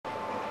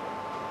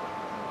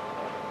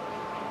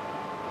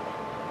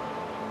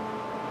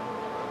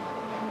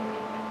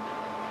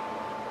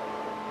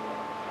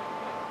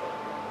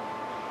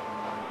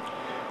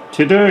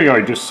Today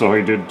I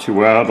decided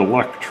to add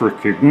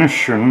electric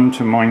ignition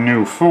to my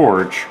new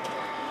forge.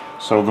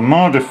 So the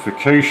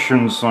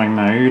modifications I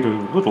made, a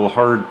little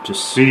hard to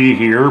see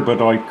here,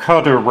 but I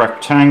cut a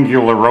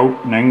rectangular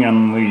opening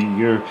in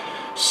the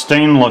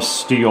stainless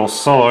steel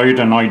side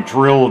and I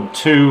drilled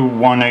two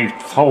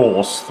 1/8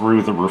 holes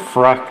through the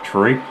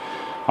refractory.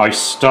 I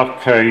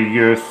stuck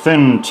a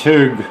thin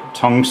TIG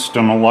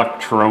tungsten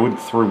electrode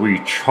through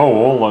each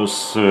hole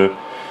as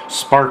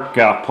spark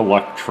gap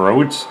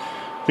electrodes.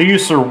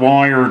 These are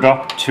wired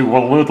up to a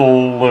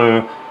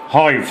little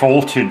high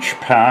voltage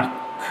pack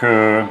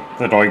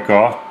that I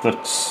got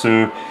that's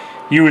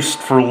used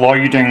for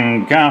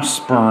lighting gas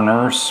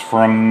burners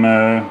from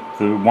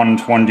the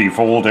 120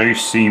 volt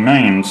AC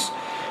mains.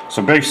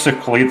 So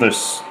basically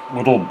this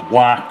little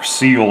black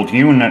sealed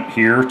unit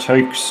here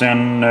takes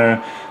in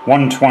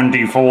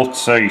 120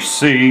 volts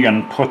AC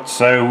and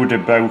puts out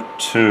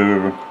about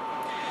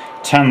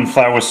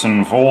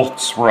 10,000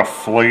 volts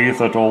roughly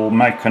that'll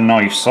make a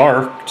nice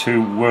arc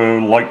to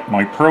light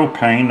my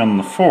propane in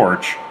the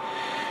forge.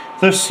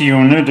 This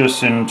unit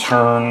is in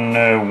turn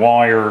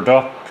wired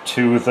up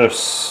to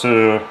this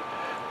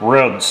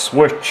red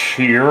switch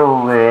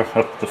here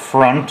at the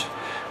front.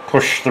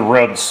 Push the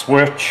red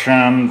switch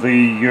and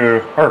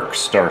the arc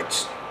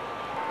starts.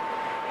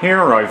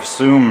 Here I've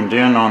zoomed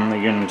in on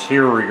the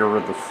interior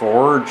of the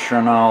forge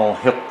and I'll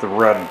hit the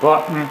red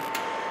button.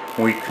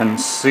 We can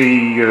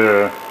see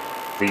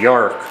the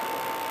arc.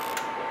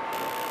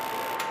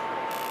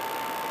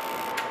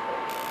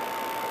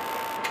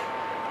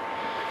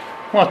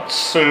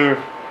 Let's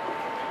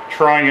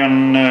try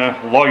and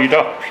light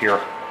up here.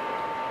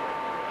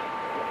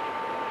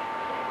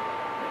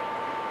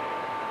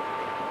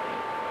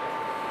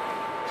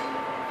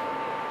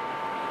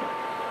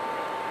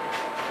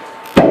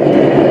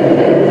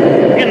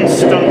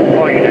 Instant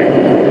lighting.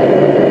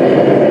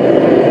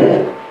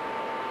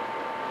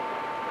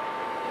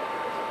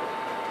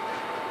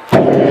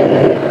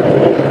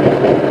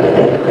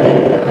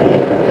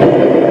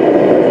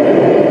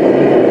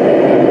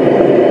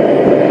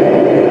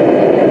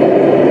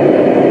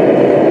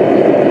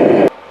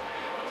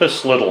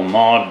 This little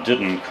mod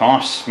didn't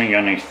cost me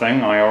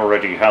anything. I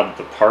already had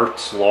the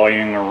parts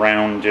lying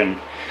around in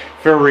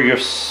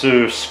various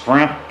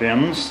scrap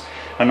bins,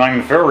 and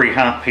I'm very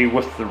happy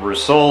with the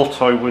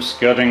result. I was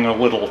getting a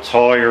little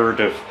tired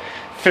of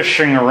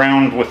fishing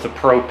around with the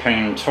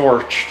propane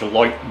torch to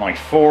light my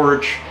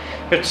forge.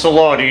 It's a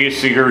lot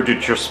easier to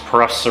just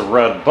press a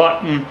red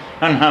button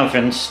and have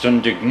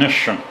instant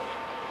ignition.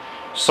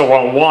 So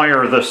I'll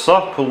wire this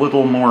up a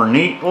little more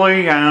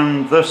neatly,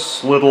 and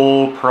this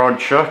little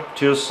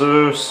project is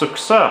a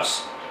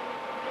success.